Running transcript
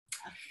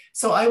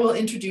So I will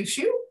introduce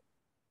you.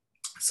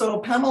 So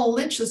Pamela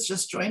Lynch has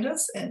just joined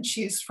us, and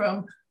she's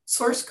from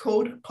Source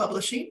Code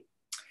Publishing.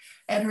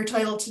 And her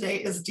title today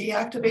is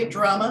Deactivate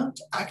Drama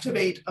to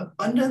Activate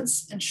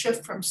Abundance and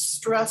Shift from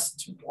Stress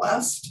to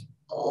Blessed.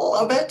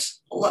 Love it,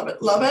 love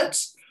it, love it.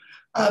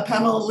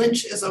 Pamela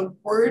Lynch is a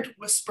word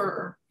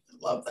whisperer. I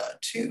love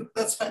that too.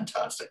 That's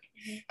fantastic.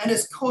 And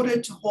is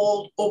coded to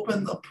hold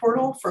open the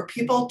portal for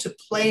people to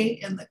play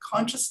in the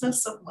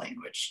consciousness of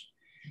language.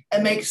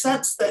 It makes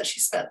sense that she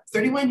spent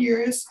 31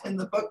 years in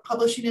the book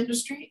publishing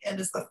industry and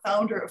is the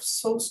founder of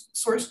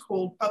Source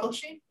Code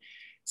Publishing,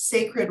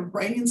 Sacred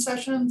Writing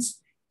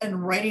Sessions,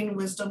 and Writing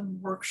Wisdom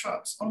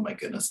Workshops. Oh my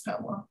goodness,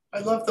 Pamela. I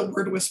love the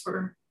word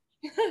whisperer.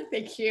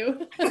 Thank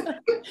you.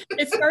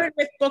 It started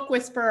with book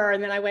whisperer,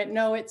 and then I went,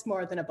 no, it's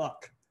more than a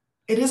book.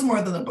 It is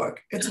more than a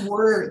book. It's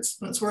words.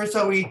 It's words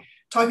how we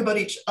talk about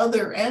each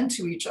other and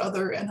to each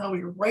other and how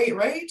we write,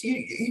 right?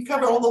 You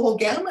cover all the whole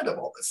gamut of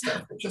all this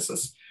stuff. It just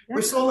is,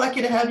 we're so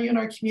lucky to have you in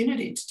our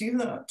community to do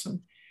that.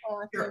 And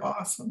you're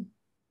awesome.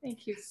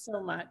 Thank you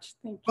so much.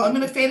 Thank you. Well, I'm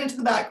going to fade into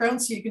the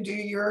background so you can do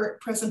your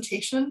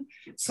presentation.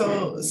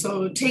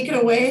 So take it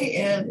away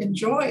and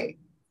enjoy.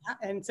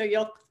 And so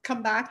you'll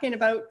come back in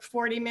about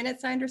 40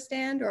 minutes, I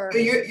understand, or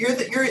you're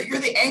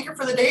the anchor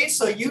for the day,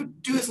 so you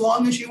do as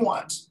long as you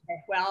want.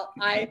 Okay. Well,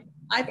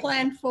 I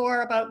planned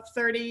for about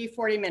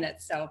 30-40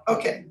 minutes, so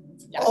okay,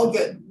 yeah. All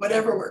good,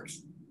 whatever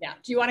works. Yeah.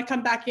 Do you want to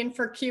come back in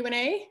for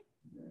Q&A?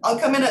 I'll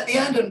come in at the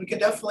end, and we can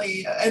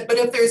definitely. But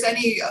if there's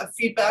any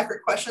feedback or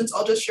questions,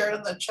 I'll just share it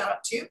in the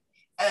chat too,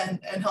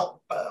 and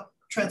help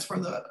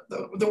transform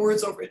the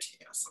words over to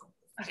you. So.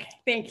 Okay.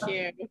 Thank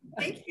you.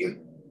 Thank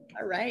you.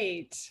 All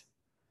right.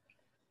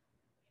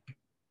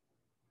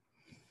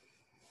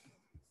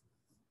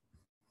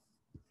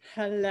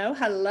 Hello,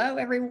 hello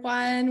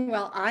everyone.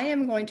 Well, I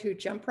am going to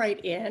jump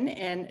right in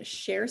and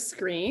share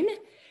screen.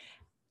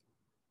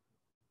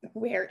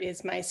 Where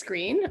is my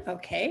screen?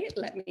 Okay,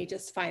 let me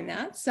just find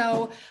that.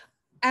 So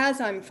as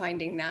I'm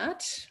finding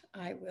that,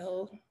 I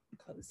will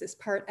close this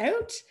part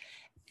out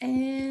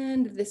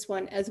and this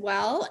one as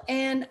well.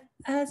 And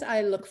as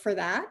I look for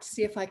that,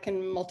 see if I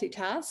can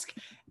multitask,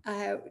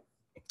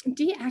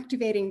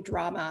 deactivating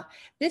drama.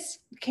 This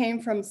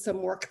came from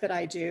some work that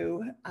I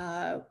do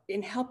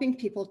in helping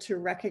people to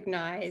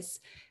recognize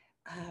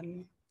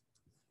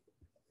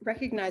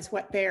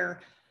what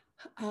their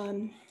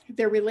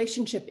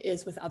relationship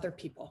is with other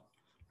people,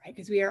 right?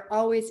 Because we are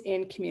always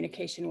in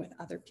communication with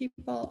other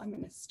people. I'm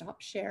going to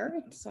stop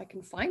share so I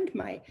can find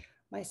my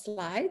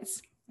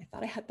slides. I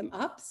thought I had them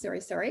up.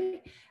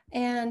 Sorry.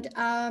 And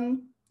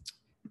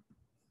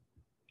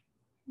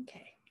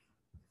okay.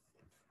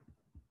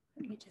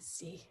 Let me just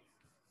see.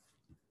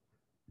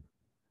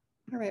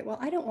 All right, well,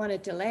 I don't want to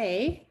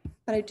delay,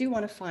 but I do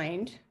want to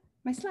find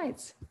my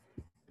slides.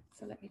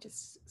 So let me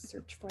just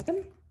search for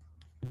them.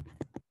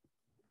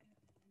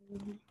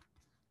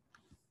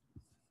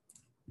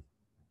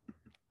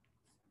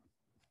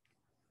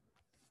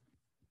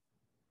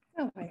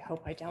 Oh, I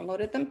hope I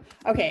downloaded them.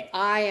 Okay,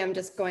 I'm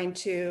going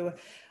to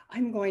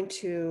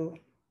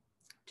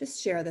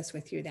just share this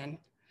with you then.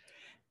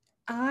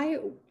 I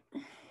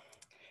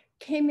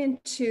came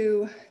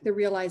into the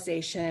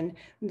realization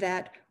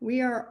that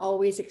we are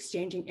always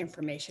exchanging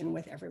information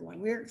with everyone.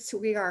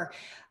 We are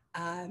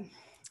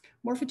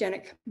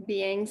morphogenic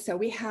beings, so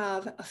we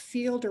have a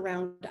field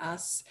around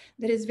us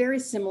that is very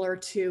similar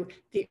to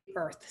the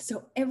earth.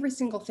 So every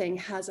single thing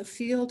has a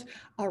field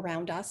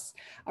around us,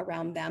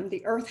 around them.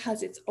 The earth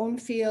has its own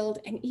field,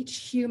 and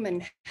each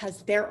human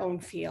has their own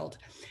field.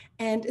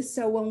 And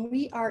so when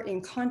we are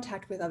in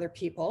contact with other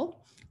people,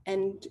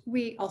 and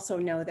we also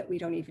know that we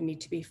don't even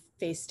need to be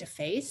face to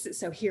face.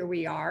 So here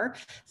we are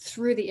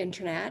through the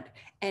internet,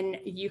 and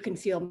you can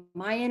feel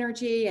my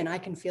energy and I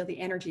can feel the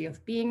energy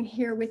of being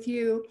here with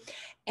you.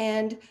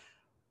 And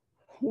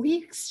we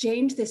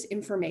exchange this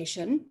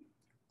information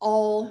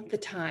all the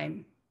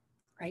time,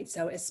 right?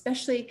 So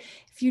especially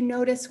if you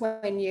notice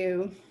when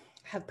you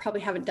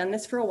probably haven't done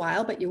this for a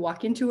while, but you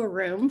walk into a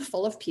room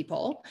full of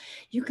people,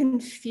 you can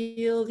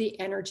feel the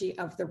energy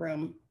of the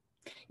room.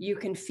 You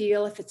can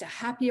feel if it's a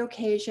happy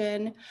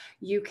occasion.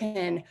 You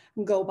can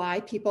go by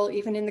people,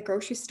 even in the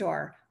grocery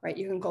store, right?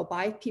 You can go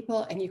by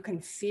people and you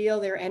can feel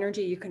their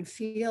energy. You can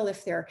feel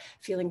if they're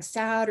feeling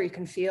sad, or you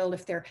can feel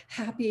if they're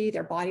happy.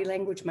 Their body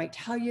language might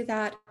tell you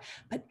that,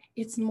 but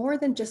it's more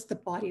than just the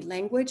body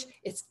language.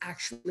 It's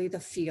actually the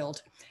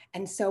field.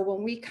 And so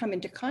when we come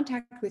into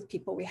contact with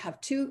people, we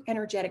have two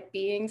energetic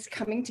beings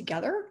coming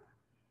together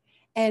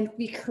and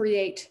we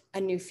create a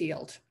new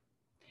field.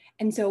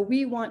 And so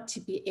we want to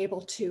be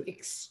able to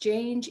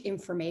exchange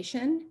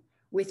information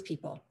with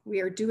people. We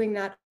are doing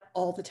that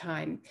all the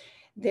time.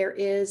 There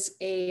is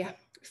a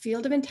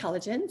field of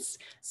intelligence.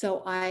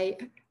 So I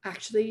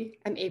actually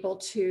am able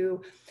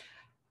to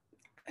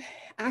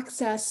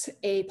access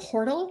a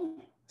portal.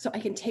 So I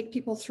can take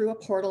people through a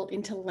portal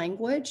into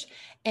language,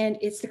 and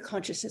it's the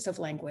consciousness of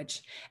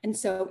language. And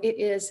so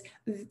it's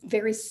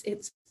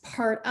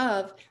part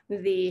of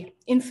the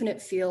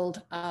infinite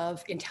field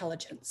of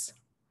intelligence.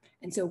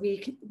 And so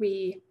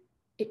we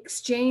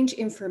exchange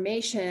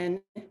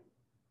information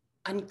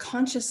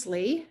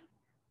unconsciously,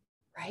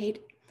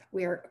 right?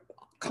 We're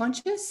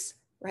conscious,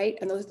 right?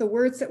 And those are the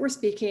words that we're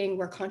speaking.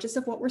 We're conscious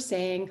of what we're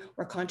saying.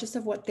 We're conscious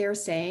of what they're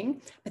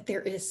saying, but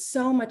there is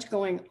so much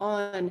going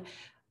on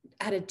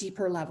at a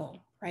deeper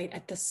level, right?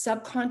 At the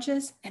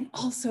subconscious and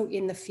also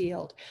in the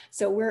field.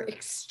 So we're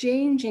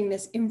exchanging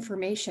this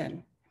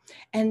information,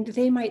 and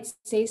they might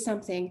say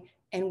something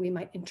and we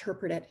might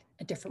interpret it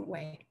a different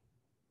way,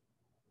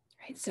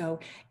 right? So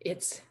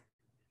it's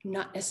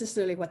not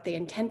necessarily what they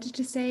intended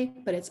to say,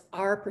 but it's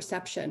our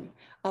perception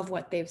of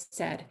what they've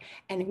said.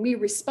 And we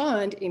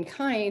respond in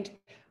kind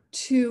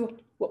to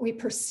what we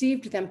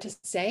perceived them to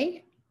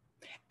say,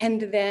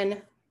 and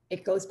then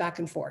it goes back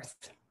and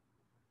forth.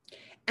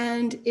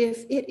 And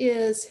if it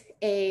is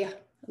a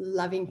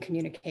loving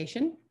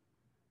communication,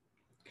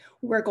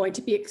 we're going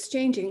to be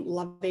exchanging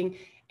loving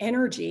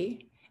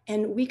energy,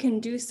 and we can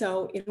do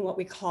so in what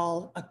we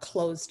call a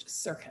closed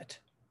circuit,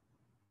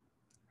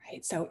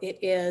 right? So it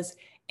is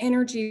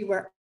energy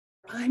where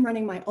I'm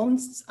running my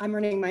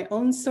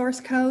own source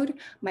code,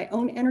 my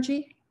own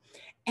energy,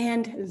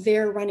 and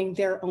they're running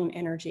their own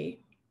energy.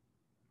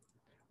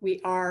 We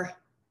are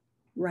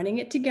running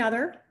it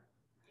together,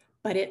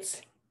 but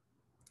it's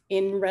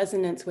in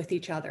resonance with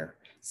each other.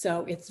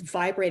 So it's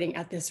vibrating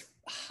at this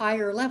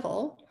higher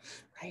level,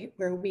 right?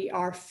 Where we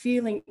are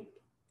feeling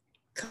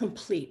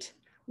complete.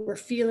 We're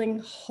feeling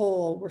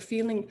whole. We're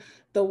feeling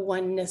the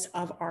oneness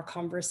of our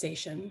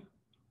conversation,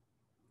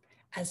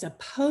 as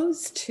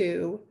opposed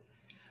to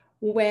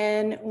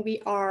when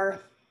we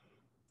are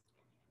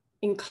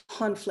in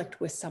conflict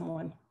with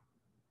someone.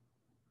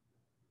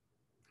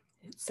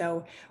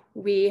 So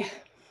we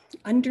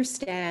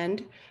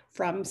understand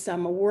from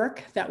some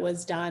work that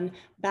was done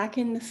back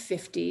in the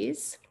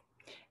 50s,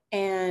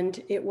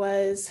 and it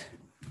was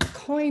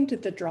coined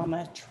the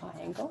drama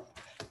triangle.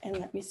 And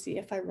let me see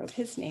if I wrote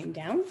his name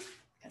down,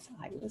 because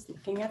I was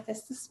looking at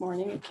this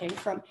morning. It came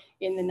from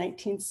in the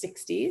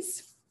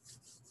 1960s.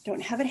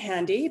 Don't have it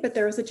handy, but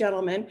there was a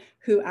gentleman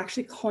who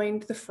actually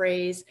coined the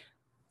phrase,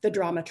 the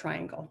drama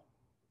triangle.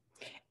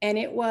 And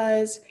there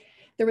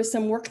was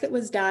some work that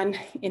was done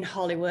in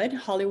Hollywood.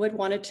 Hollywood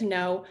wanted to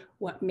know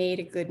what made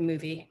a good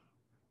movie.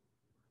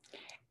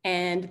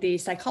 And the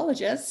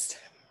psychologists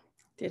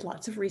did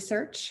lots of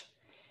research.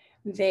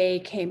 They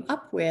came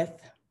up with,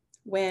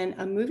 when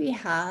a movie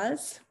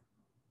has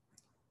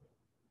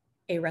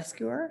a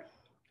rescuer,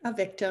 a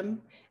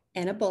victim,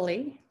 and a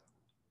bully,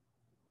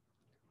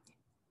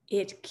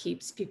 it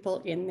keeps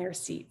people in their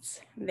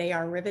seats. They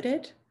are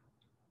riveted.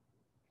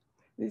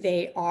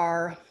 They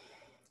are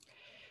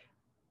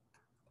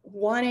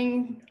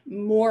wanting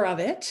more of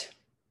it,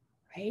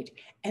 right?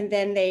 And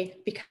then they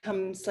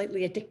become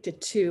slightly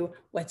addicted to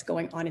what's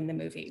going on in the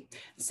movie.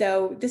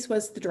 So this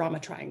was the drama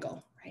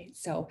triangle, right?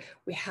 So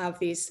we have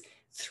these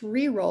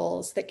 3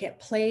 roles that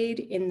get played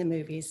in the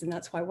movies. And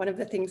that's why one of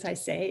the things I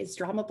say is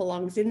drama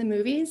belongs in the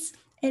movies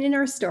and in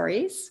our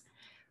stories,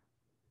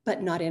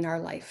 but not in our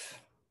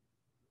life.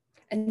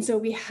 And so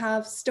we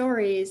have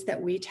stories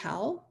that we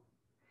tell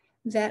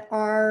that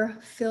are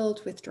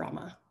filled with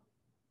drama,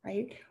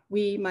 right?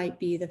 We might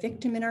be the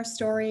victim in our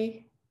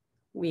story,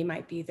 we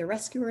might be the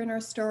rescuer in our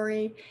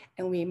story,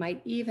 and we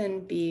might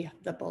even be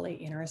the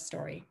bully in our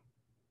story.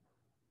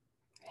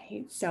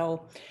 Right?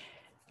 So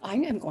I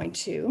am going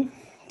to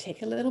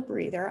take a little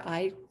breather.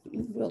 I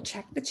will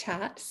check the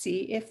chat,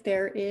 see if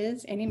there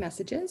is any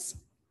messages.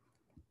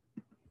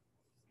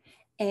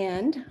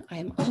 And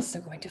I'm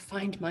also going to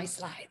find my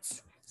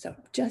slides. So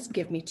just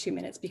give me 2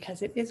 minutes,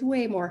 because it is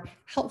way more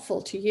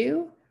helpful to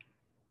you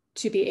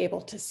to be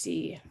able to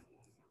see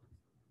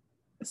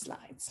the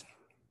slides.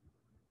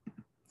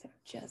 So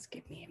just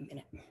give me a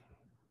minute.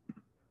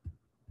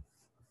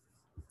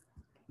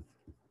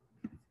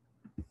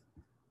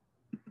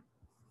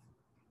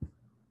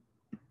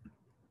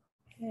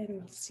 And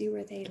we'll see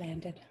where they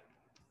landed.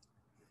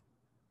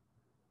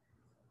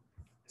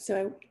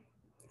 So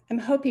I'm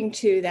hoping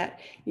too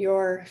that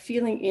you're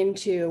feeling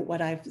into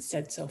what I've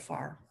said so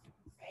far,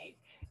 right?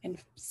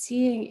 And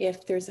seeing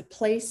if there's a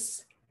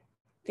place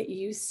that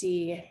you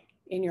see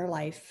in your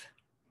life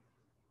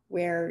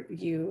where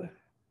you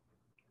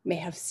may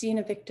have seen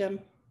a victim,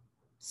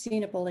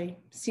 seen a bully,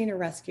 seen a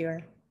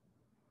rescuer.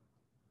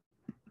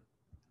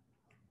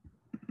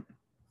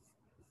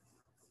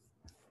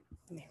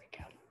 And there we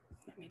go.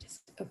 Let me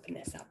just open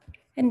this up.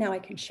 And now I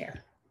can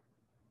share.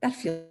 That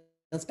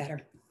feels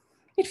better.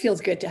 It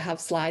feels good to have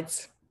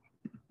slides.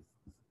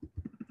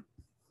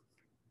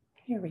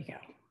 Here we go.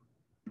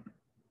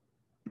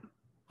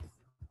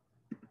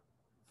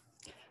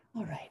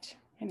 All right,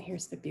 and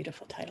here's the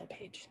beautiful title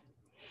page.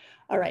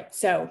 All right,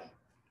 so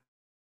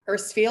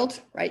Earth's field,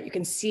 right? You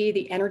can see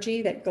the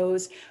energy that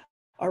goes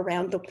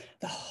around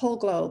the whole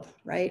globe,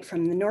 right?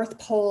 From the North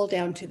Pole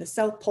down to the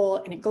South Pole,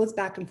 and it goes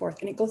back and forth,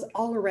 and it goes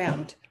all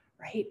around,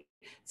 right?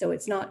 So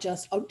it's not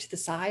just out to the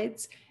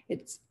sides,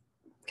 it's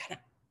kind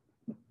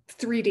of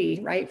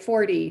 3D, right?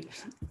 4D,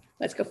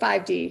 let's go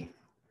 5D,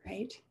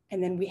 right?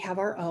 And then we have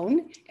our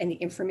own, and the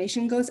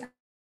information goes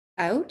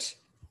out,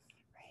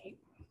 right?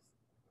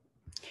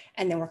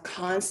 And then we're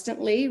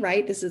constantly,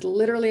 right? This is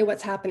literally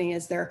what's happening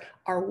is there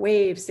are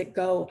waves that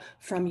go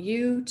from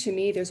you to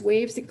me. There's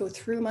waves that go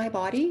through my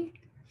body.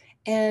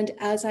 And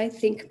as I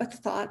think about the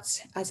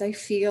thoughts, as I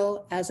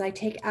feel, as I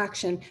take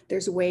action,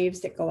 there's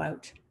waves that go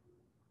out,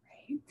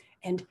 right?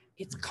 And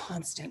it's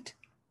constant.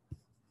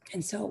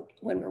 And so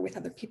when we're with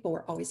other people,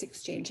 we're always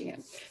exchanging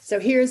it. So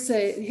here's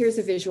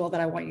a visual that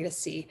I want you to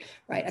see,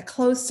 right? A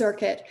closed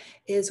circuit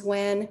is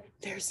when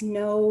there's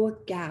no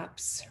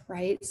gaps,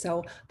 right?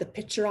 So the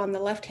picture on the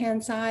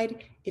left-hand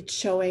side, it's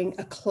showing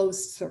a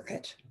closed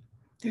circuit.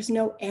 There's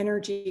no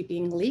energy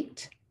being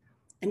leaked.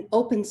 An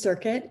open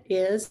circuit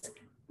is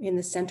in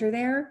the center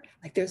there,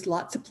 like there's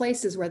lots of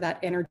places where that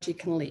energy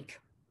can leak,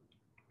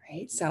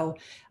 right? So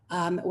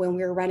when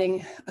we're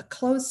running a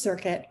closed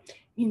circuit, it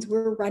means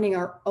we're running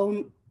our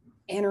own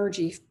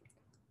energy.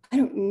 I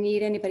don't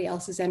need anybody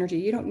else's energy.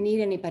 You don't need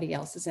anybody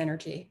else's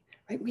energy,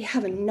 right? We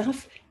have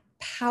enough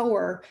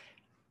power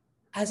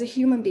as a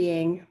human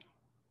being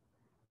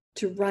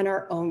to run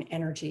our own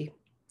energy.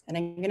 And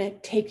I'm going to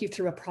take you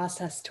through a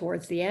process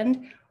towards the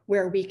end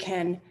where you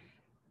can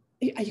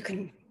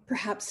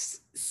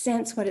perhaps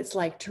sense what it's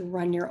like to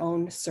run your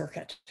own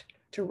circuit,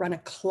 to run a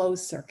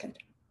closed circuit.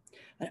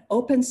 An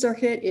open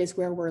circuit is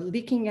where we're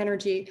leaking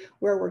energy,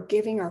 where we're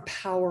giving our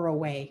power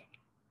away.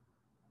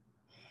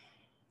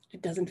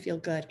 It doesn't feel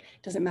good.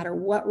 It doesn't matter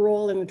what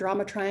role in the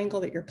drama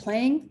triangle that you're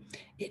playing,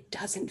 it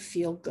doesn't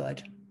feel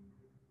good,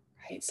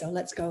 right? So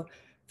let's go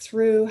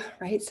through,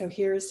 right? So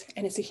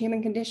and it's a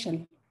human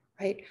condition,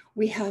 right?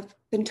 We have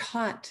been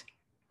taught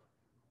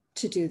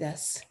to do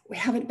this. We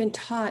haven't been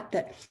taught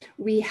that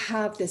we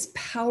have this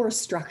power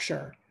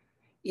structure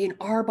in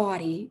our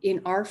body,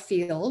 in our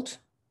field,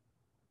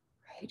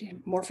 right?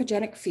 A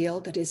morphogenic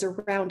field that is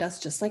around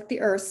us, just like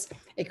the Earth's.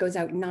 It goes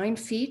out 9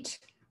 feet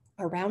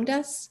around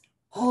us,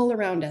 all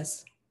around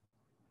us,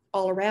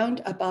 all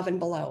around, above and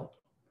below,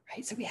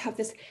 right? So we have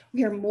this,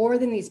 we are more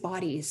than these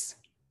bodies.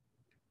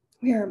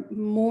 We are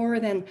more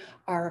than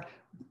our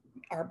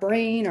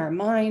brain, our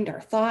mind, our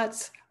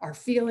thoughts, our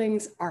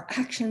feelings, our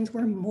actions.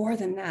 We're more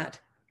than that.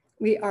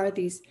 We are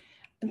these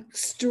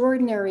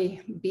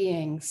extraordinary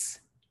beings,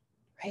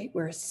 right?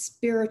 We're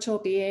spiritual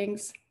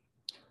beings.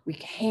 We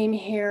came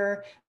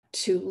here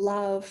to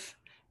love,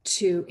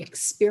 to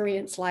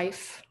experience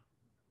life.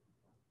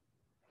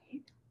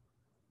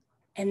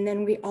 And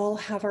then we all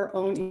have our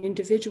own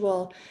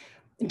individual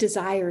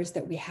desires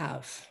that we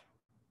have,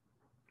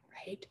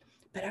 right?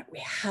 But we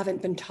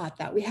haven't been taught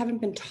that. We haven't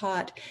been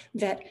taught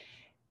that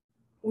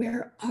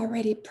we're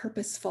already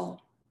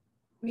purposeful.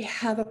 We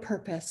have a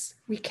purpose.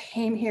 We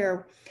came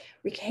here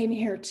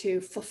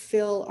to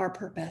fulfill our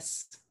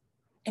purpose.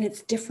 And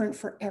it's different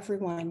for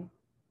everyone.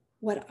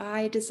 What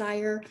I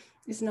desire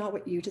is not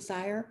what you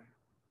desire,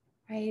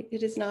 right?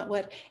 It is not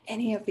what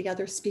any of the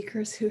other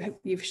speakers who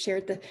we've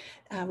shared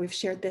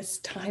this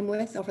time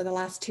with over the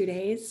last 2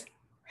 days,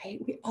 right?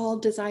 We all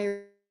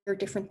desire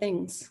different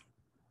things.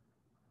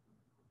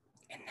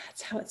 And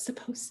that's how it's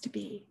supposed to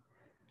be.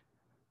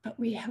 But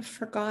we've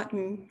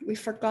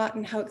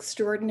forgotten how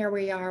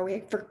extraordinary we are.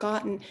 We've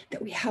forgotten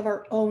that we have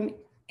our own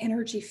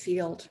energy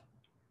field.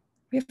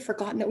 We've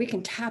forgotten that we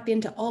can tap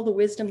into all the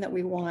wisdom that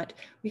we want.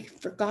 We've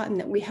forgotten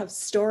that we have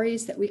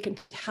stories that we can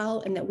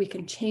tell and that we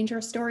can change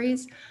our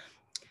stories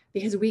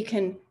because we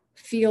can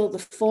feel the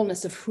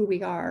fullness of who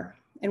we are.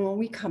 And when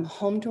we come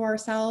home to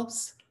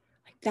ourselves,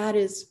 like that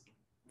is,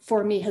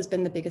 for me, has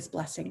been the biggest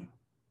blessing,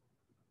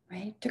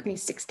 right? It took me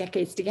 6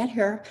 decades to get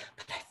here,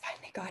 but I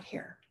finally got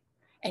here.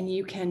 And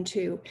you can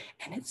too.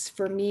 And it's,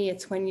 for me,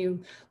 it's when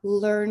you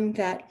learn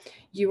that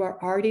you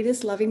are already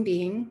this loving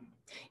being,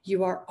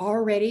 you are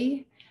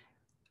already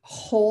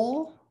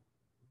whole,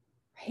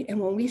 right? And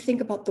when we think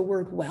about the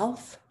word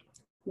wealth,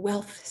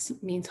 wealth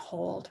means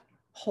whole,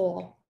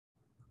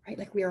 right?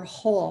 Like we are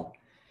whole.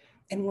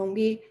 And when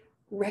we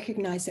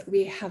recognize that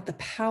we have the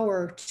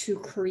power to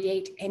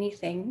create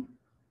anything,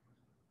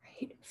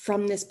 right?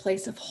 From this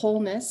place of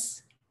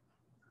wholeness,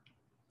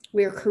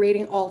 we are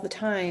creating all the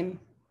time.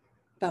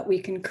 But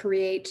we can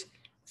create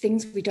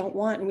things we don't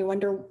want. And we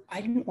wonder, I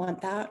didn't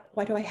want that.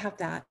 Why do I have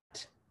that?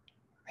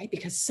 Right?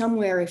 Because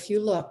somewhere, if you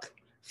look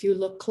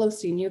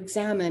closely and you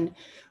examine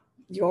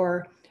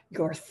your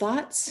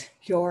thoughts,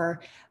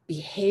 your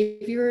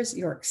behaviors,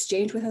 your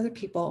exchange with other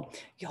people,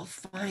 you'll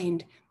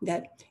find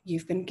that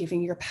you've been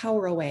giving your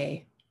power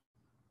away.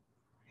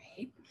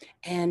 Right?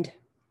 And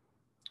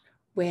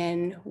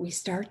when we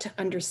start to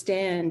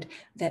understand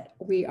that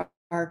we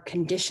are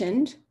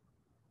conditioned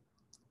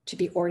to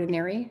be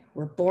ordinary.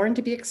 We're born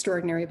to be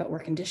extraordinary, but we're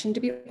conditioned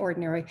to be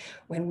ordinary.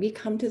 When we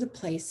come to the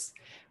place,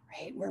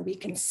 right, where we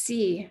can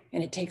see,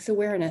 and it takes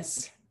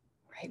awareness,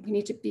 right? We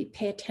need to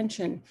pay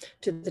attention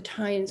to the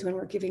times when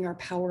we're giving our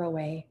power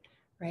away,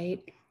 right?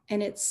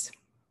 And it's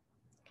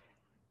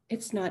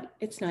not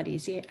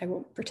easy. I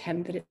won't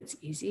pretend that it's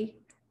easy,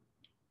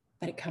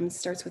 but it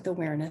starts with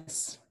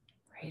awareness,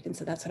 right? And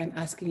so that's what I'm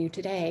asking you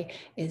today,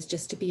 is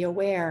just to be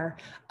aware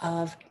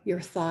of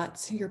your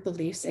thoughts, your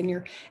beliefs, and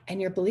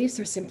your beliefs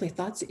are simply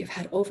thoughts that you've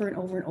had over and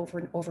over and over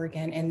and over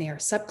again, and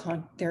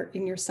they're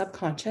in your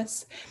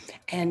subconscious.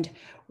 And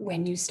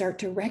when you start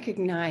to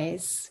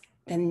recognize,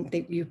 then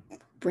you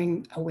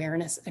bring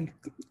awareness and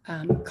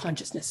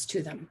consciousness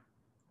to them,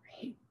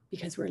 right?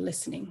 Because we're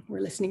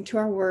listening to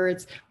our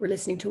words, we're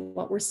listening to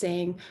what we're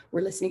saying,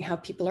 we're listening how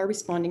people are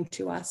responding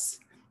to us,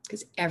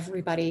 because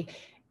everybody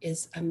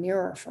is a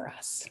mirror for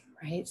us,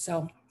 right?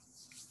 So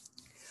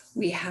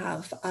we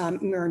have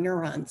mirror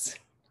neurons,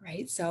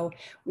 right? So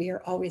we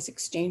are always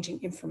exchanging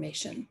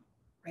information,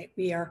 right?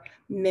 We are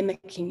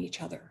mimicking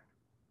each other,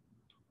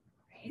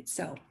 right?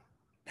 So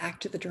back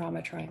to the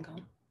drama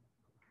triangle.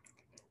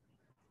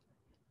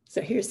 So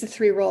here's the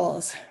 3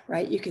 roles,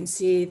 right? You can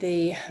see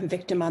the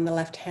victim on the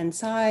left-hand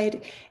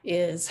side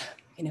is,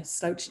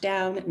 slouched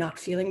down, not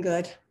feeling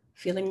good,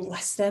 feeling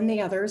less than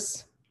the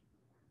others,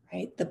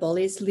 right? The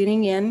bully's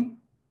leaning in.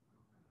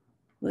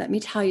 Let me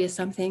tell you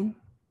something.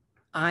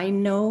 I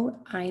know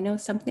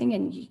something,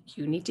 and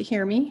you need to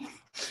hear me,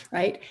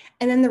 right?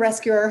 And then the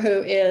rescuer,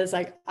 who is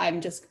like, I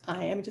am just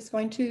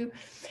going to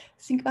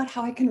think about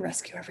how I can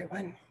rescue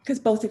everyone, because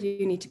both of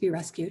you need to be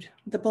rescued,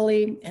 the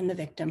bully and the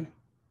victim,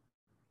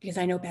 because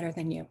I know better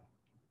than you,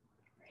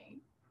 right?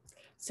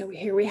 So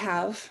here we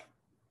have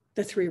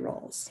the 3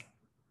 roles,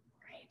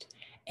 right?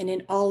 And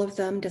in all of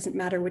them, doesn't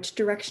matter which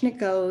direction it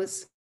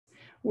goes,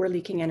 we're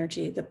leaking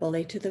energy. The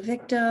bully to the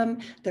victim,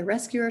 the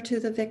rescuer to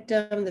the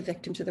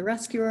victim to the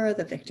rescuer,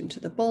 the victim to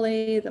the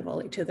bully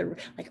to the,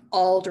 like,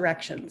 all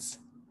directions,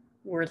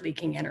 we're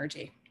leaking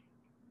energy,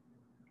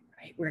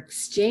 right? We're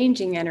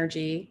exchanging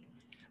energy,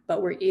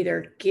 but we're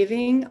either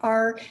giving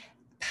our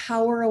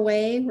power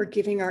away, we're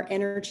giving our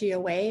energy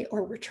away,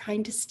 or we're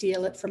trying to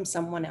steal it from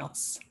someone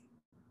else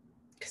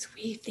because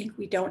we think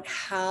we don't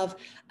have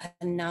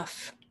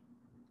enough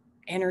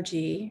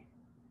energy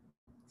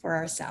for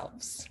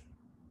ourselves.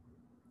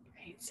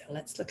 So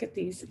let's look at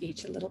these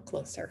each a little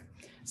closer.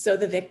 So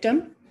the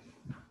victim,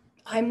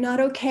 I'm not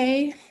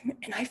okay,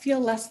 and I feel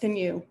less than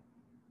you.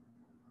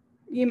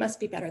 You must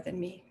be better than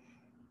me,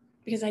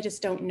 because I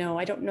just don't know.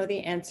 I don't know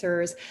the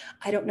answers.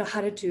 I don't know how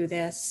to do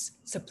this.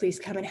 So please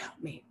come and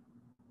help me.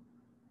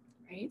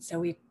 Right? So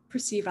we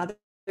perceive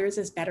others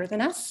as better than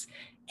us,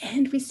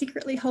 and we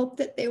secretly hope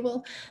that they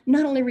will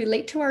not only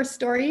relate to our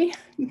story,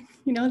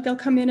 they'll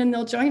come in and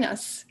they'll join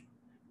us,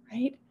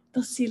 right?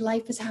 They'll see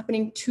life is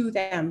happening to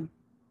them.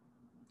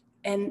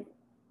 And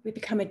we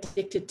become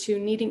addicted to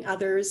needing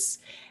others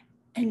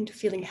and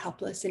feeling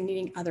helpless and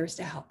needing others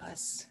to help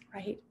us,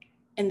 right?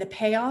 And the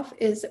payoff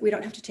is that we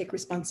don't have to take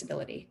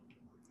responsibility.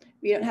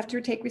 We don't have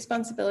to take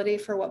responsibility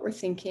for what we're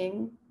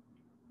thinking,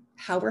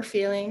 how we're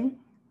feeling,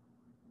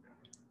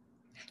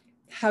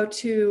 how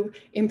to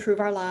improve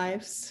our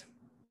lives,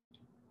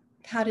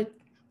 how to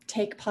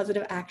take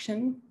positive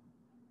action,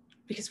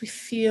 because we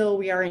feel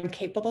we are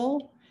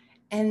incapable,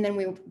 and then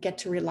we get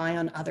to rely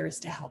on others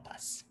to help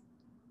us.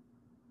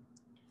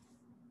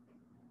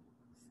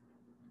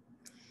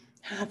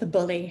 The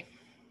bully.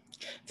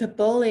 The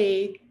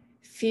bully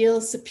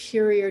feels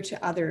superior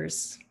to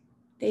others.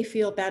 They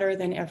feel better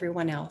than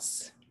everyone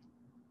else,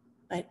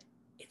 but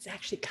it's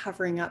actually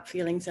covering up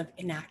feelings of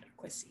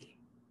inadequacy.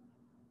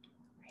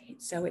 Right?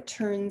 So it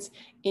turns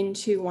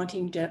into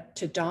wanting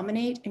to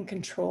dominate and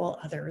control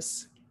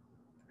others,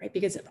 right?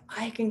 Because if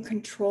I can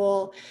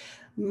control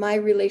my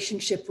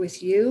relationship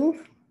with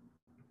you,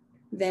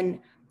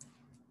 then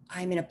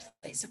I'm in a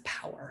place of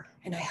power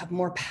and I have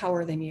more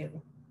power than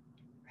you.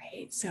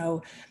 Right?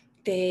 So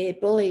the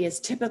bully is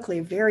typically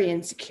very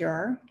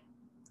insecure.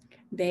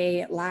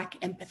 They lack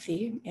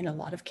empathy in a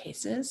lot of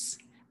cases.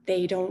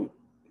 They don't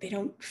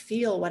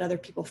feel what other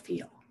people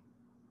feel.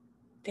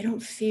 They don't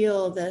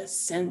feel the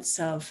sense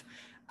of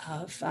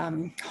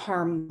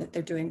harm that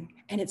they're doing,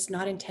 and it's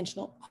not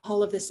intentional.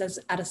 All of this is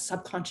at a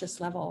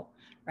subconscious level,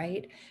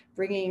 right?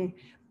 Bringing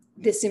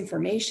this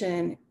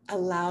information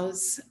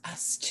allows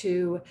us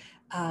to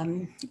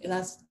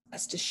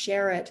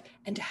share it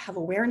and to have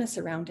awareness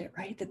around it,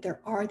 right? That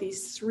there are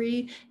these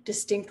 3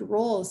 distinct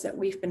roles that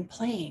we've been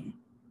playing,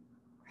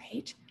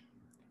 right?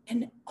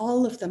 And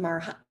all of them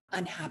are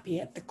unhappy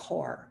at the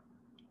core,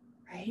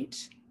 right?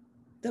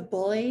 The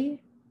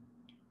bully,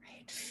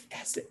 right,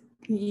 has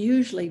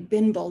usually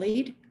been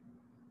bullied,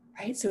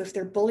 right? So if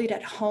they're bullied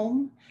at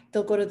home,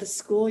 they'll go to the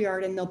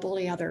schoolyard and they'll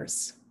bully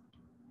others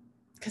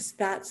because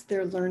that's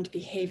their learned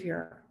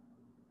behavior,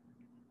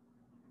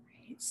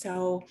 right?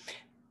 So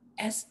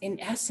in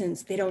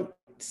essence, they don't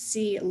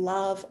see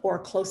love or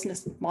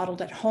closeness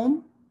modeled at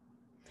home.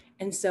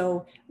 And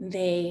so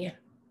they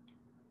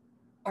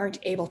aren't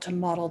able to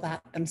model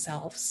that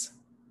themselves.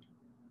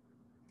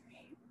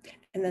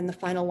 And then the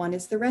final one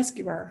is the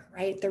rescuer,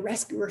 right? The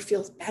rescuer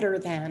feels better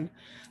than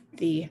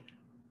the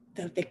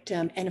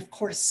victim. And of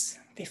course,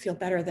 they feel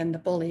better than the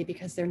bully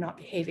because they're not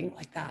behaving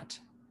like that.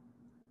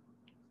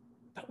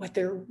 But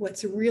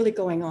what's really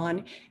going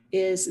on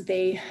is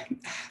they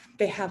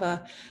have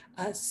a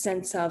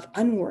sense of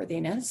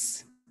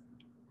unworthiness,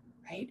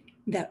 right?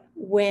 that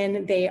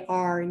when they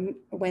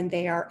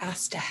are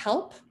asked to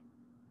help,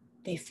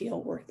 they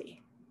feel worthy.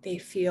 They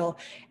feel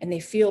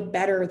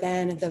better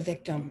than the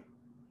victim.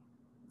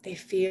 They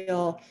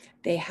feel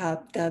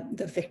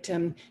the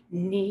victim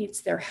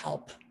needs their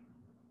help,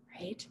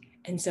 right?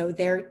 And so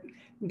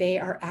they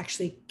are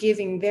actually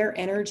giving their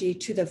energy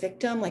to the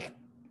victim, like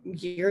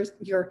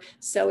you're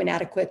so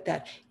inadequate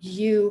that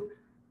you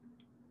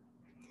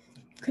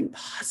couldn't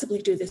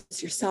possibly do this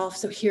yourself.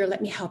 So here,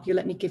 let me help you.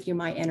 Let me give you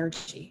my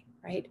energy,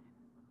 right?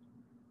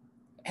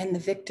 And the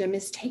victim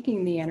is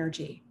taking the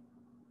energy.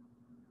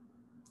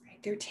 Right?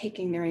 They're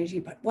taking their energy.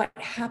 But what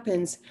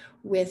happens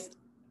with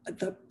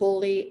the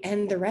bully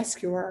and the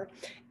rescuer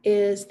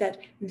is that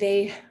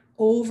they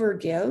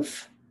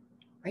overgive,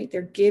 right?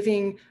 They're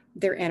giving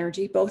their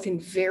energy both in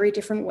very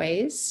different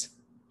ways.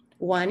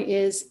 One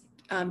is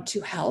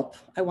to help.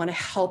 I want to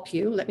help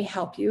you. Let me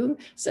help you,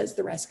 says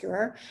the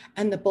rescuer.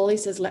 And the bully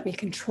says, let me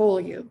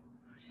control you.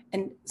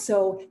 And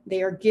so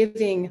they are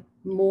giving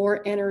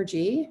more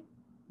energy,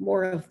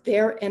 more of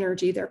their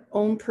energy, their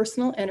own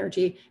personal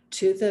energy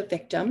to the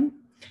victim,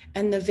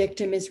 and the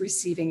victim is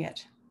receiving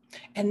it.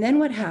 And then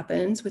what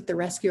happens with the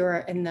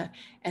rescuer and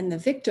the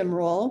victim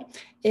role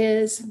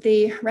is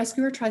the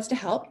rescuer tries to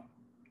help.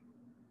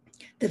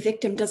 The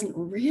victim doesn't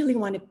really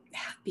want to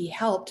be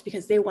helped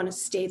because they want to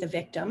stay the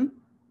victim,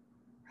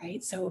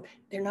 right? So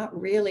they're not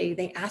really,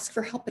 they ask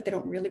for help, but they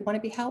don't really want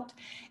to be helped.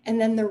 And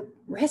then the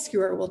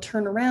rescuer will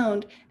turn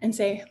around and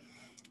say,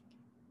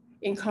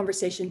 in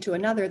conversation to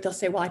another, they'll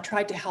say, well, I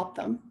tried to help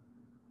them.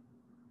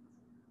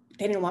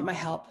 They didn't want my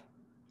help.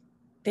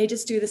 They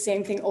just do the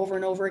same thing over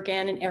and over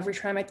again. And every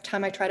time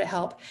I try to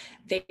help,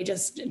 they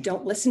just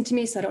don't listen to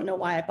me. So I don't know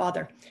why I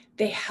bother.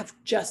 They have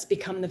just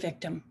become the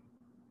victim.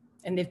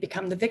 And they've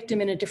become the victim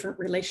in a different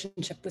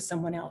relationship with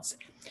someone else.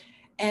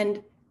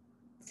 And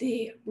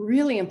the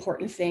really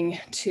important thing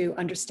to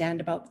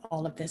understand about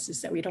all of this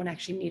is that we don't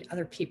actually need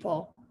other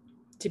people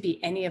to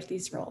be any of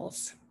these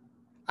roles.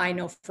 I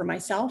know for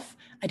myself,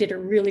 I did a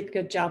really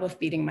good job of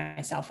beating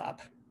myself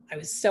up. I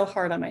was so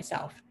hard on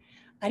myself.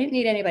 I didn't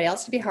need anybody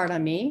else to be hard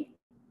on me.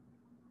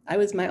 I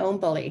was my own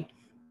bully.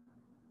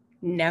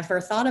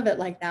 Never thought of it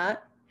like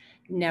that.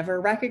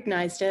 Never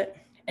recognized it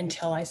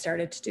until I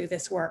started to do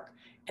this work.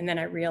 And then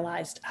I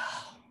realized,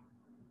 oh,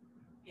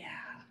 yeah,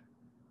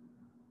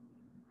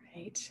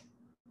 right.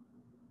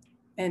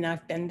 And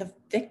I've been the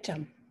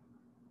victim.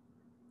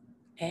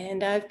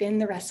 And I've been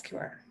the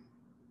rescuer.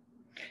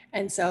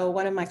 And so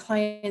one of my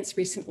clients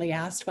recently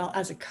asked, well,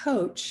 as a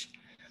coach,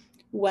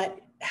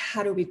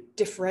 how do we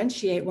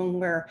differentiate when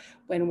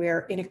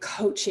we're in a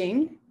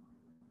coaching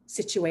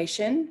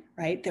situation,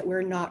 right? That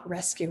we're not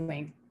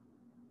rescuing.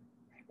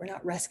 We're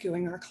not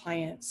rescuing our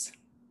clients.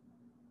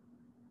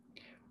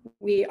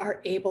 We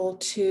are able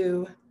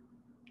to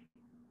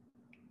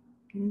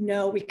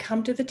know, we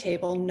come to the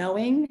table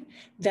knowing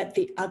that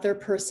the other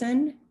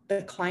person,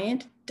 the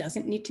client,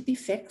 doesn't need to be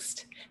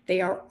fixed.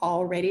 They are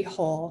already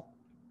whole.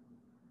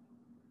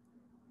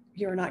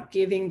 You're not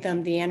giving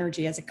them the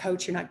energy as a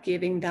coach. You're not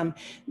giving them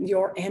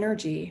your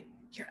energy.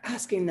 You're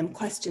asking them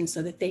questions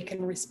so that they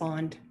can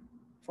respond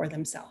for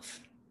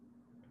themselves.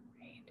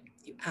 Right?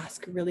 You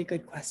ask really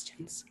good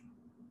questions.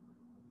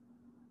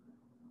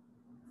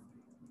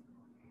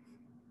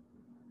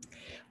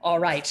 All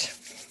right.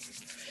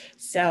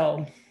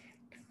 So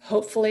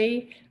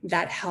hopefully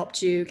that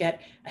helped you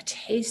get a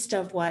taste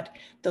of what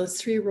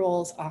those three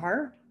roles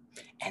are.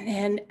 And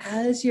then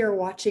as you're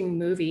watching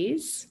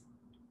movies,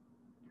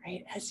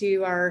 right, as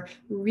you are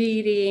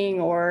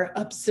reading or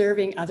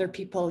observing other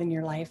people in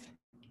your life,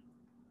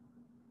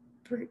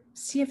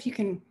 see if you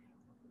can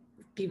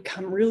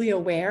become really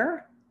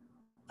aware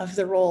of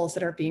the roles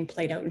that are being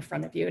played out in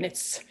front of you. And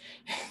it's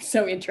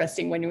so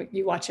interesting when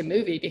you watch a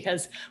movie,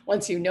 because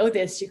once you know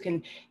this, you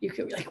can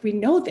like, we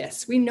know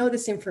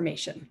this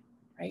information,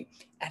 right?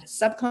 At a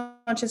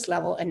subconscious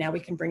level. And now we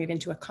can bring it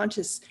into a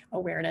conscious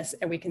awareness,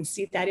 and we can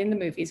see that in the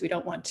movies. We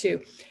don't want to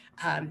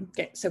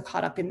get so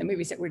caught up in the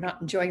movies that we're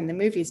not enjoying the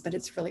movies, but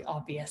it's really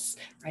obvious,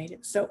 right?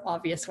 It's so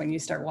obvious when you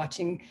start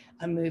watching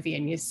a movie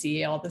and you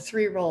see all the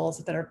three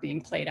roles that are being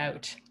played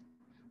out,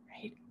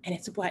 right? And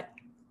it's what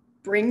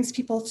brings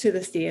people to the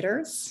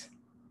theaters.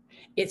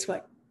 It's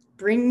what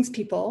brings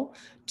people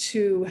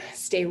to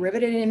stay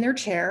riveted in their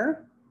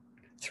chair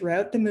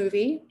throughout the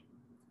movie,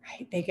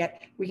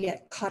 right? We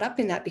get caught up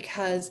in that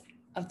because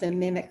of the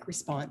mimic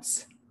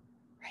response,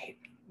 right?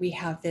 We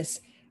have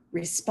this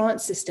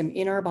response system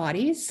in our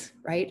bodies,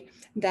 right?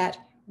 That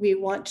we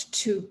want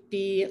to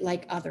be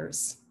like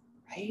others,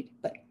 right?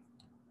 But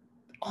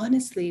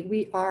honestly,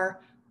 we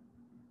are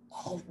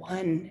all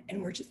one,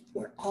 and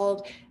we're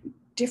all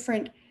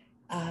different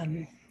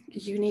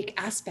unique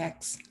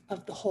aspects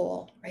of the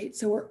whole, right?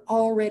 So we're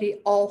already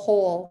all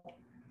whole,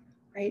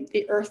 right?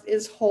 The earth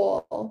is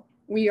whole.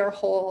 We are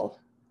whole.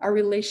 Our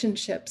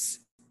relationships,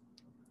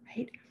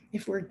 right?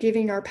 If we're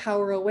giving our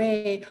power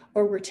away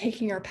or we're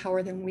taking our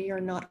power, then we are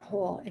not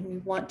whole. And we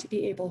want to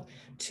be able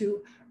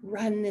to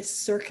run this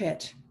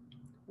circuit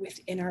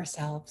within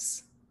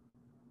ourselves,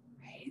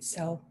 right?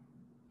 So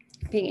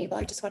being able,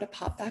 I just want to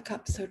pop back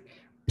up so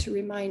to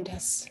remind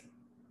us,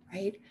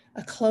 right?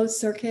 A closed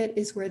circuit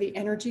is where the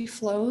energy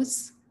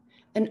flows.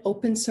 An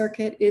open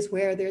circuit is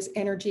where there's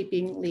energy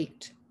being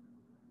leaked,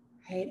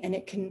 right? And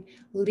it can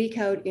leak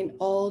out in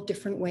all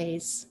different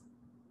ways,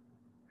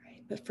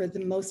 right? But for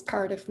the most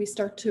part, if we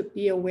start to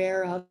be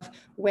aware of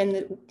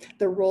when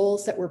the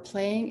roles that we're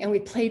playing, and we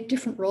play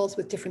different roles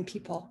with different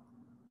people,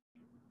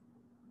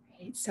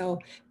 right? So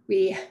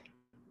we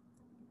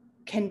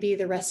can be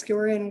the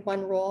rescuer in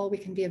one role, we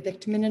can be a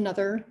victim in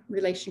another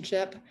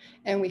relationship,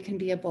 and we can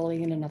be a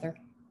bully in another.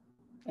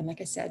 And like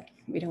I said,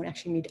 we don't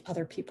actually need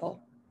other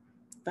people,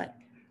 but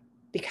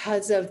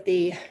because of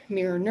the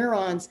mirror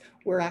neurons,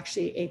 we're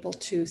actually able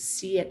to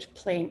see it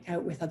playing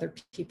out with other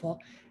people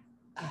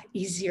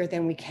easier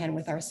than we can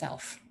with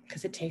ourselves,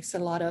 because it takes a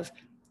lot of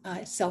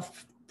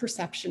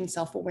self-perception,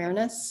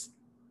 self-awareness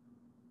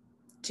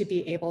to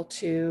be able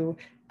to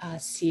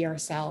see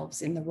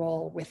ourselves in the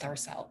role with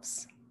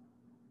ourselves.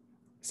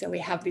 So we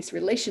have these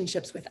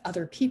relationships with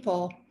other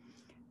people,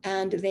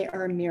 and they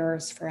are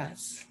mirrors for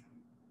us.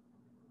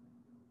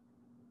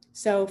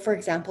 So for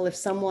example, if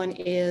someone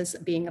is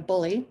being a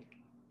bully,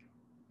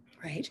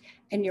 right,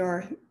 and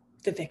you're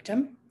the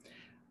victim,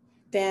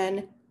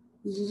 then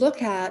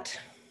look at,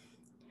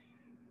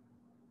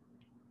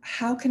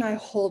 how can I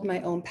hold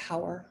my own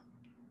power?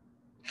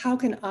 How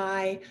can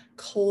I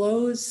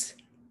close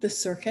the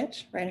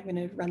circuit, right? I'm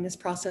going to run this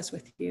process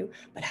with you,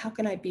 but how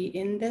can I be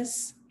in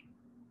this,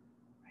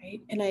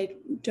 right? And I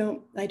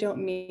don't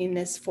mean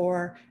this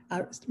for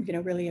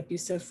really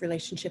abusive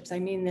relationships. I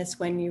mean this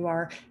when you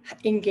are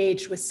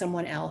engaged with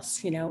someone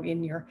else,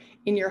 in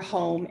your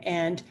home,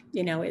 and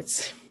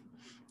it's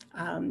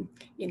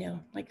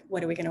like,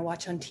 what are we going to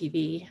watch on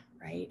TV,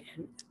 right?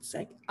 And it's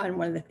like,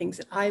 one of the things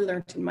that I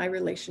learned in my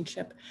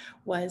relationship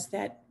was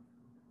that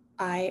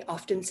I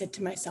often said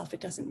to myself, it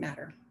doesn't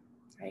matter,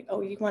 right? Oh,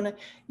 you want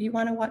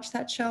to watch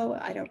that show?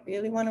 I don't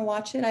really want to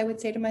watch it, I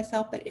would say to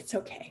myself, but it's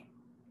okay.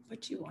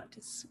 What you want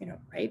is,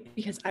 right?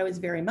 Because I was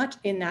very much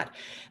in that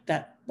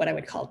what I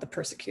would call the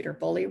persecutor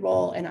bully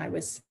role, and I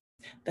was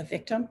the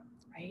victim,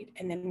 right?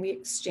 And then we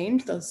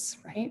exchanged those,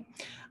 right?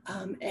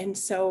 And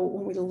so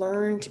when we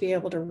learn to be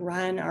able to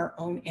run our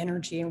own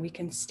energy, and we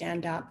can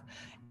stand up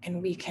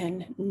and we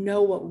can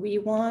know what we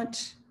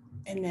want,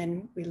 and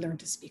then we learn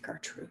to speak our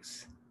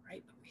truth,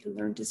 right? But we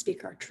learn to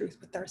speak our truth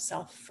with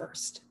ourselves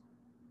first,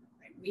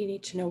 right? We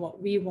need to know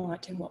what we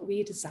want and what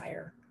we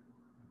desire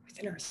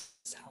within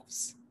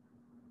ourselves.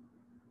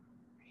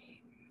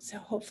 Right? So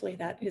hopefully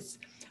that is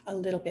a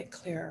little bit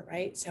clearer,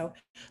 right? So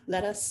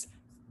let us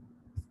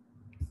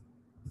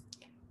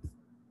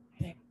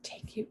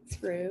take you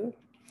through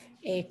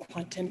a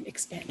quantum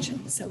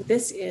expansion. So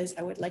this is,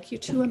 I would like you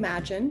to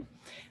imagine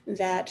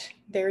that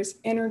there's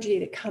energy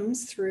that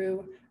comes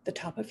through the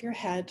top of your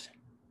head,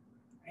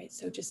 right?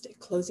 So just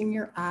closing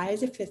your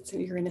eyes, if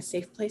you're in a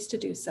safe place to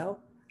do so.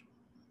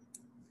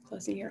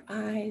 Closing your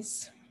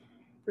eyes,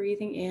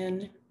 breathing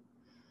in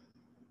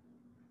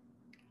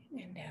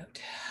and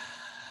out.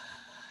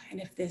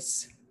 And if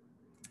this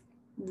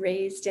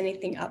raised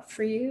anything up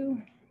for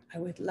you, I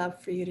would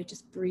love for you to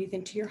just breathe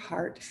into your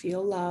heart,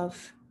 feel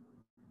love.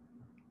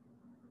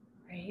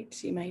 Right?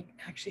 So you might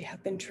actually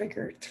have been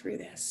triggered through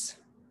this,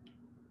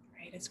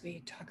 right? As we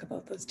talk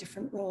about those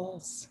different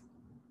roles.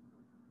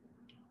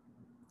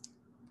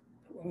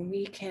 But when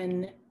we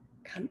can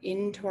come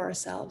into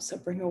ourselves, so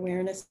bring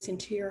awareness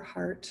into your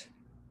heart,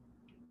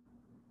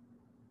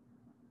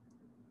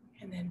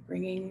 and then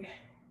bringing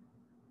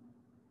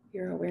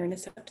your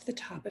awareness up to the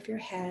top of your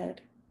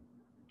head,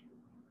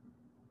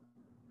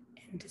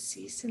 and to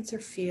see, sense, or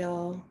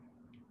feel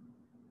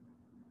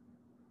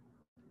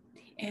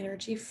the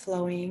energy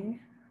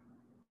flowing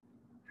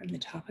from the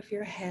top of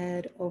your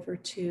head over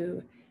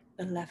to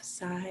the left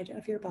side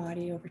of your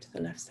body, over to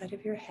the left side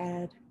of your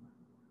head,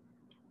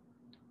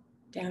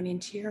 down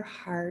into your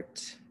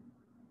heart,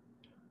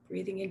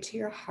 breathing into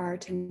your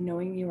heart and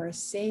knowing you are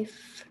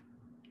safe.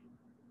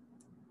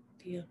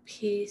 Feel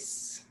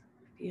peace,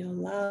 feel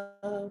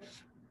love.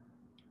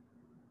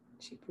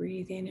 As you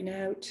breathe in and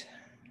out,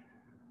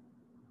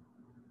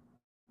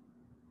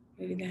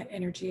 moving that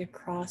energy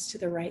across to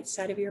the right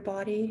side of your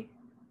body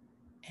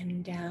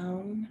and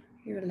down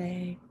your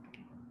leg,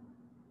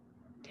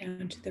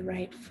 down to the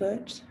right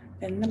foot,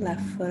 then the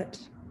left foot,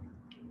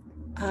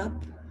 up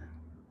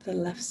the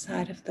left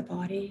side of the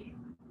body,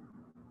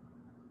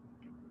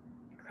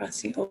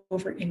 crossing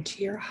over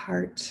into your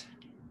heart,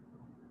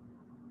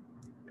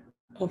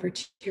 over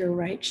to your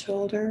right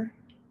shoulder,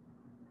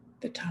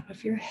 the top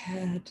of your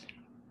head,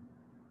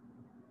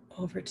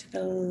 over to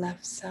the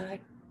left side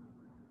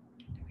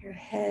of your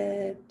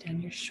head, down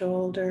your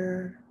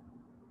shoulder,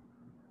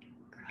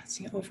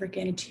 crossing over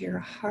again into your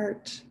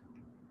heart,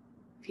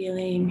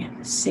 feeling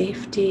the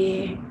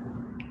safety,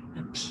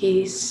 the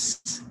peace,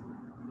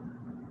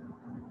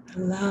 the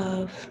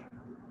love.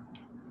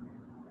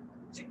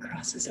 As it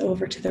crosses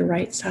over to the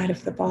right side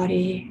of the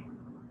body,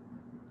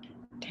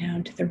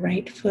 down to the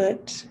right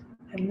foot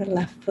and the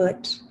left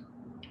foot,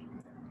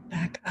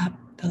 back up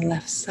the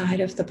left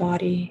side of the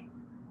body,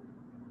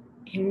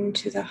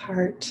 into the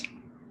heart,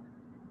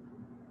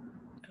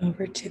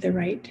 over to the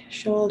right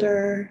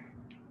shoulder,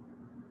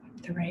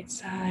 the right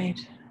side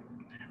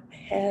of the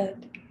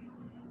head,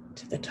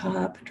 to the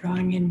top,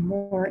 drawing in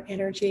more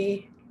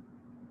energy.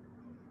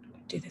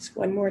 Do this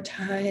one more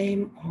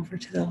time, over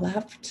to the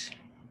left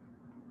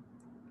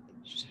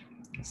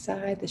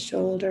side, the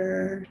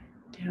shoulder,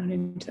 down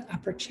into the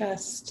upper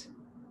chest,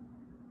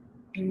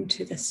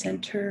 into the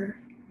center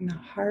and the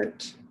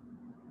heart,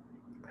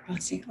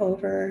 crossing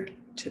over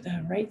to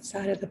the right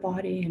side of the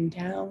body and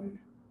down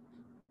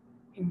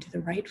into the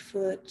right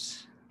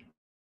foot,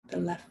 the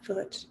left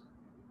foot,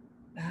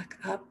 back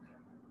up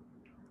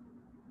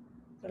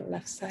the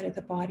left side of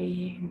the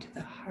body into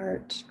the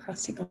heart,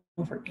 crossing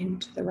over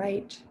into the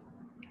right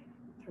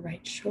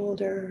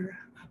shoulder,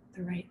 up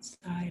the right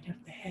side of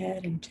the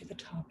head and to the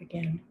top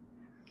again.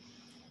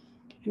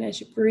 And as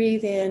you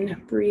breathe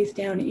in, breathe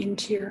down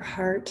into your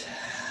heart,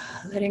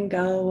 letting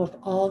go of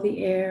all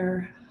the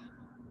air,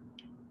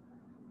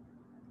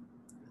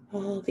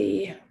 all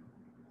the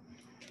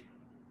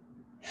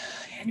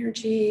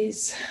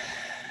energies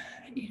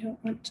that you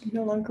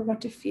no longer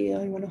want to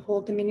feel. You want to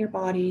hold them in your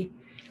body.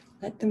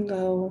 Let them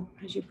go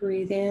as you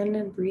breathe in,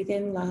 and breathe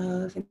in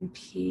love and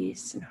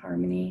peace and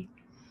harmony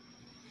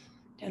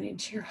down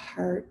into your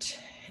heart,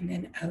 and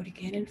then out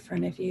again in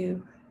front of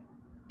you.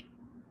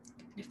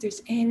 If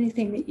there's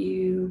anything that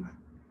you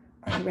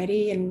are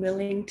ready and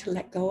willing to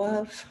let go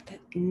of that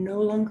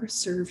no longer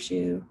serves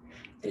you,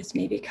 that has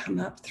maybe come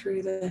up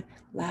through the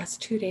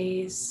last 2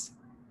 days,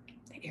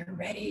 that you're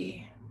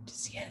ready,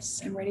 just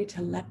yes, I'm ready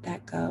to let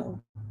that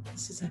go.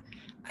 This is an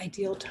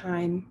ideal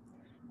time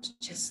to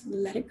just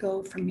let it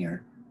go from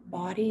your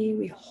body.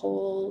 We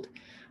hold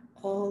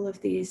all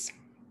of these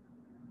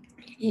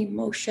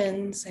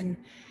emotions and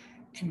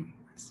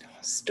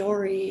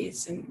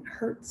stories and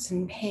hurts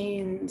and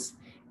pains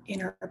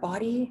in our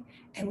body,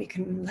 and we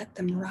can let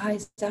them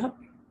rise up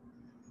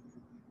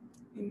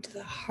into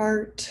the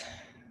heart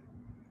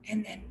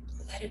and then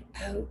let it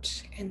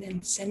out and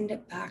then send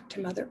it back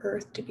to Mother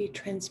Earth to be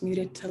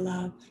transmuted to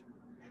love.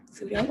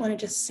 So we don't want to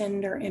just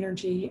send our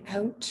energy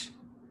out,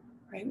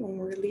 right? When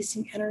we're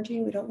releasing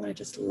energy, we don't want to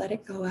just let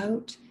it go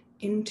out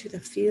into the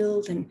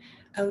field and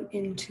out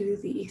into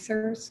the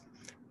ethers.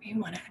 We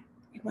want to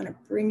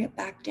bring it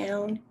back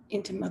down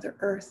into Mother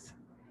Earth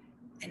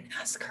and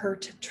ask her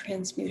to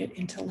transmute it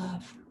into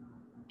love.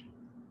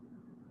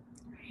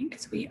 Right?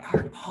 Because we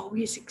are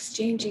always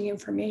exchanging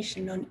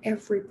information on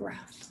every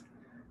breath.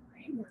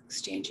 Right? We're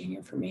exchanging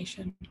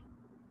information.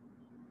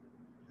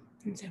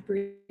 And so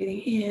breathing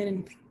in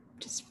and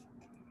just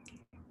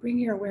bring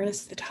your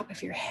awareness to the top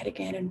of your head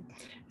again and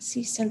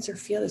see, sense, or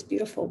feel this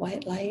beautiful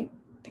white light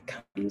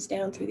that comes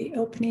down through the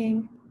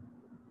opening,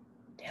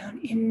 down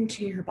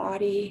into your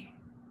body,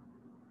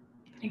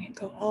 letting it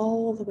go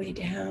all the way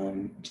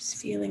down, just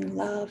feeling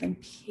love and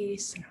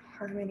peace and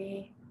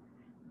harmony,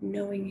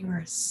 knowing you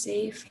are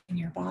safe in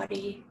your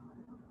body,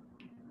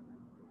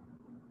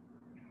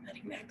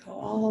 letting that go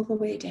all the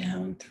way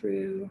down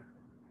through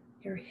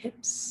your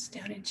hips,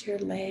 down into your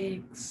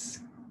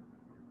legs,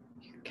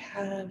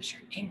 calves,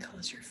 your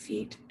ankles, your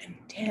feet, and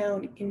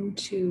down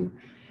into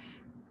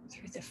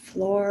through the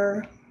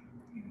floor,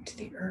 into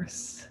the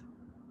earth,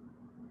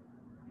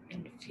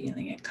 and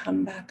feeling it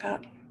come back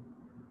up,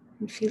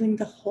 and feeling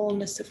the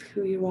wholeness of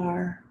who you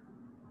are,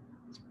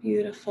 this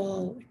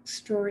beautiful,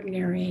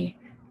 extraordinary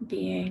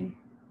being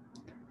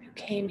who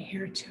came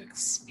here to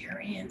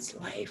experience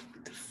life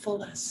with the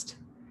fullest,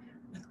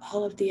 with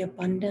all of the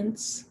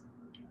abundance,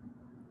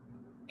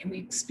 and we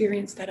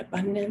experience that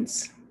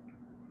abundance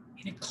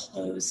in a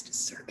closed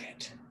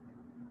circuit.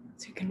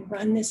 So you can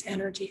run this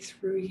energy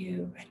through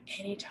you at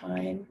any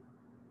time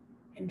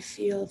and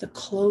feel the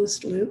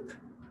closed loop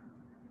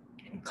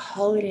and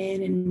call it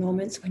in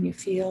moments when you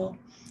feel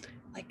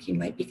like you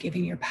might be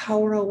giving your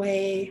power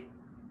away,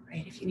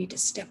 right? If you need to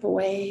step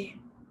away,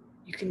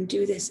 you can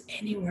do this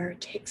anywhere.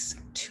 It takes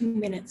 2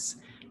 minutes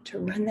to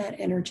run that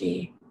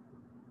energy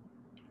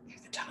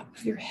through the top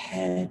of your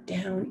head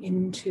down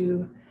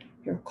into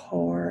your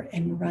core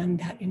and run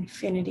that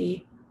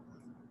infinity.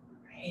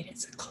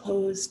 It's a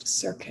closed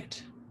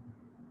circuit.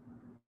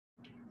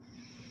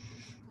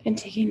 And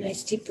taking a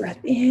nice deep breath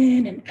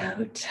in and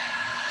out.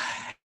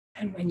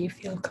 And when you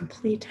feel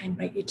complete, I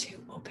invite you to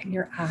open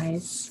your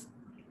eyes.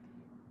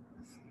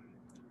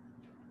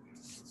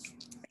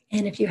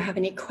 And if you have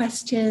any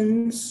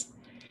questions,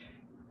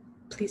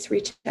 please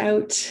reach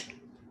out.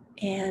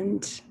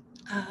 And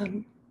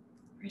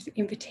there's an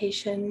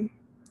invitation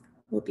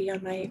will be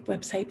on my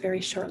website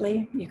very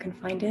shortly. You can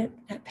find it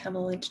at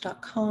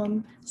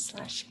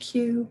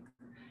PamelaLynch.com/Q.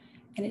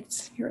 And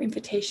it's your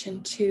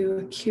invitation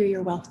to Q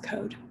your wealth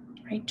code,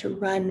 right? To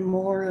run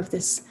more of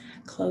this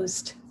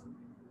closed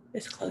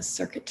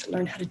circuit, to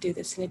learn how to do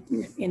this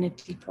in a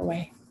deeper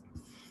way.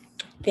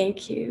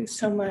 Thank you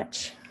so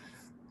much.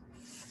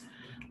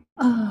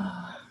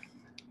 Oh,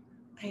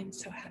 I am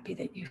so happy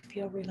that you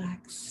feel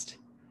relaxed.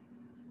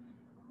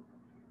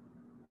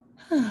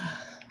 And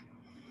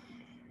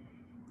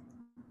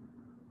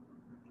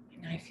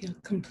I feel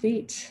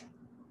complete.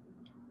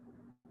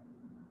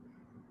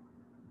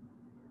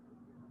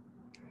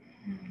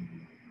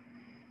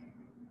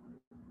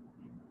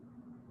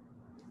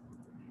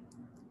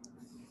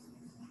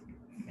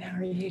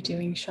 are you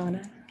doing,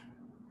 Shauna?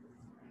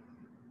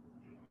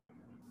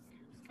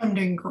 I'm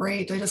doing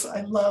great.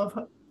 I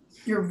love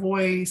your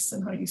voice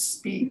and how you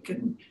speak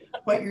and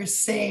what you're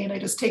saying. I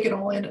just take it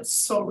all in. It's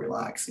so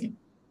relaxing.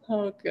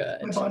 Oh,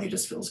 good. My body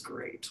just feels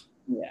great.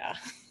 Yeah.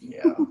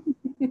 Yeah.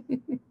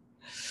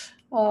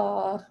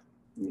 Oh,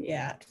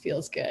 yeah, it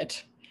feels good.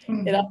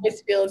 Mhm. It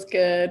always feels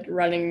good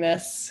running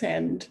this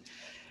and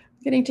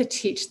getting to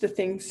teach the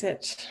things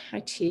that I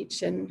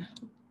teach and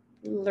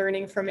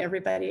learning from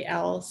everybody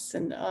else.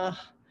 And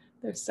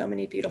there's so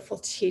many beautiful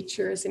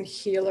teachers and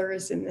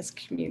healers in this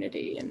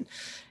community and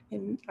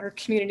in our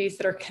communities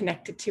that are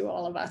connected to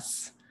all of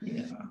us.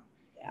 Yeah.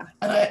 Yeah.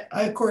 And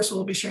I of course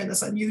will be sharing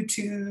this on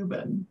YouTube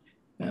and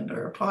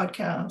our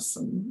podcasts,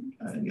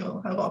 and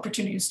you'll have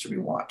opportunities to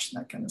rewatch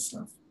and that kind of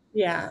stuff.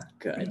 Yeah,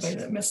 good. Anybody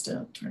that missed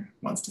it or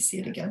wants to see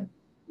it again.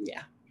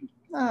 Yeah.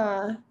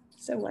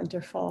 So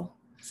wonderful.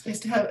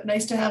 It's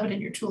nice to have it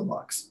in your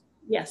toolbox.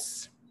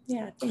 Yes.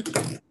 Yeah, thank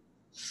you.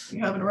 If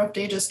you're having a rough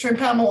day, just turn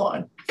Pamela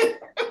on.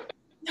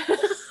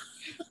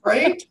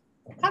 Right?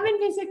 Come and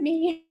visit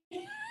me.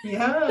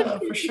 Yeah,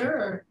 for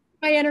sure.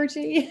 My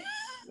energy.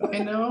 I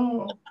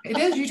know. It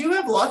is. You do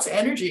have lots of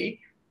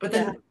energy, but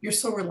then you're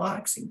so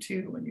relaxing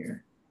too when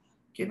you're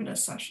giving a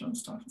session and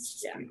stuff.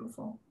 It's just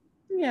beautiful.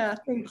 Yeah,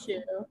 thank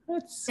you.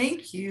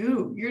 Thank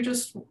you. You're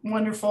just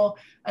wonderful.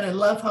 And I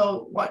love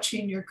how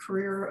watching your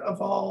career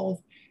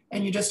evolve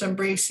and you just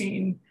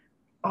embracing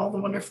all the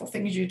wonderful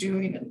things you're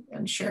doing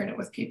and sharing it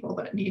with people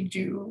that need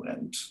you.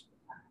 And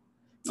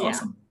it's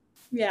awesome.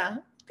 Yeah.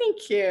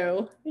 Thank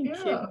you.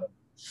 Thank you.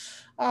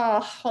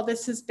 Oh, well,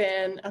 this has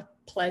been a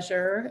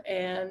pleasure.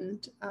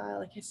 And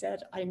like I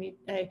said,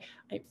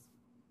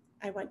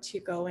 I want to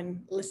go and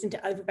listen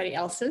to everybody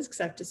else's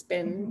because I've just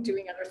been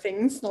doing other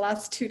things the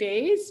last 2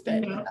 days,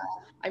 but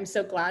I'm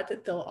so glad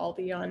that they'll all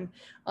be on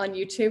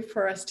YouTube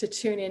for us to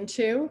tune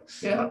into.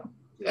 Yeah.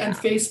 And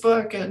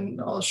Facebook, and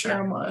I'll share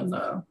them on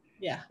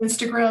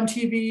Instagram,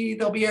 TV,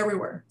 they'll be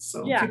everywhere.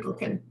 So people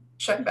can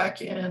check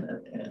back in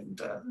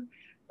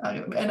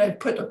and I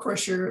put, of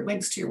course, your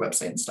links to your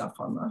website and stuff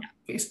on the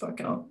Facebook,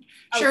 and I'll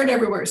share it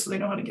everywhere so they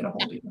know how to get a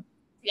hold of you.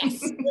 Yes,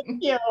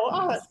 thank you.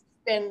 Oh, it's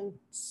been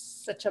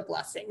such a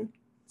blessing.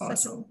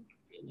 Awesome.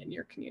 Being in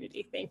your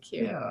community. Thank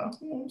you. Yeah,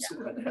 I'm so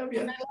glad to have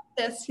you. And I love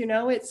this.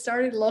 It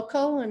started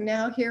local, and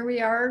now here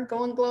we are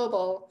going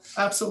global.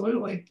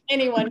 Absolutely.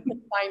 Anyone can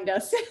find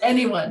us.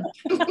 Anyone.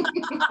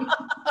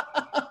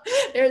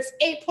 There's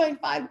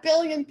 8.5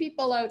 billion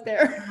people out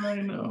there. I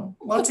know.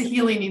 Lots of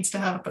healing needs to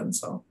happen.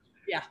 So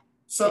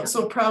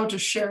so proud to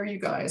share you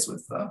guys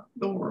with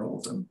the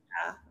world. And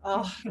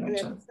and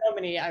there's so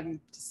many. I'm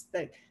just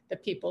the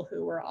people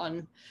who were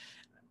on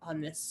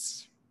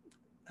this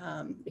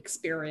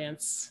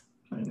experience.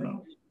 I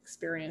know.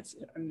 Experience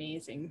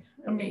amazing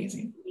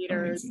amazing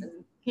leaders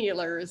and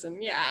healers,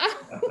 and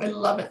I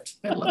love it.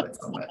 I love it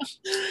so much.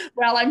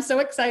 Well, I'm so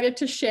excited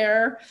to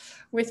share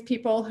with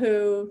people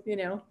who,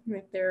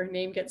 if their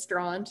name gets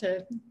drawn,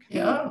 to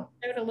out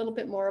a little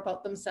bit more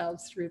about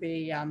themselves through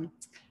the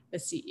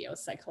CEO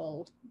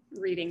cycle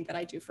reading that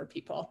I do for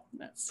people.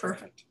 That's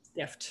perfect.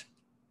 Gift.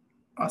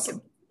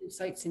 Awesome.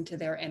 Insights into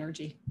their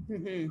energy.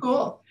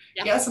 Cool.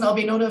 Yes, and I'll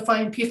be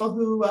notifying people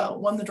who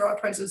won the draw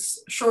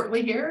prizes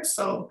shortly here.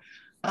 So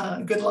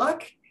good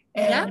luck.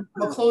 And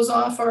we'll close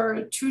off our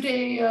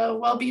 2-day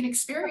well-being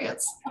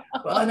experience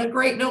on a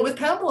great note with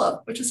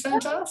Pamela, which is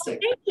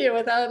fantastic. Thank you.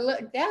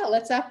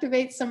 Let's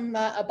activate some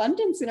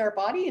abundance in our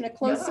body in a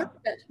closed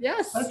circuit.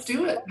 Yes. Let's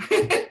do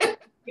it.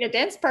 A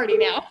dance party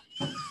now.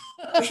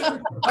 For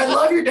sure. I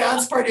love your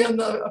dance party on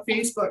the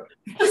Facebook.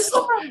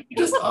 You're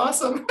just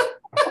awesome.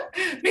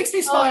 Makes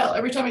me smile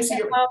every time I see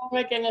you. Oh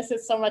my goodness,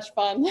 it's so much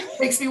fun.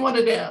 Makes me want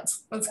to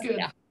dance. That's good.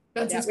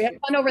 We have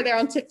fun over there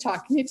on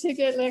TikTok. You need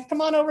to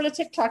come on over to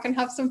TikTok and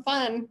have some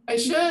fun. I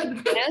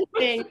should.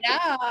 Dancing,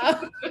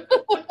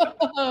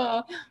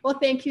 Well,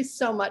 thank you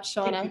so much,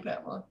 Shauna. Thank you,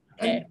 Pamela.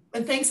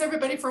 And thanks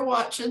everybody for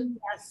watching.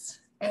 Yes.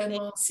 And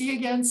we'll see you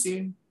again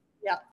soon. Yeah.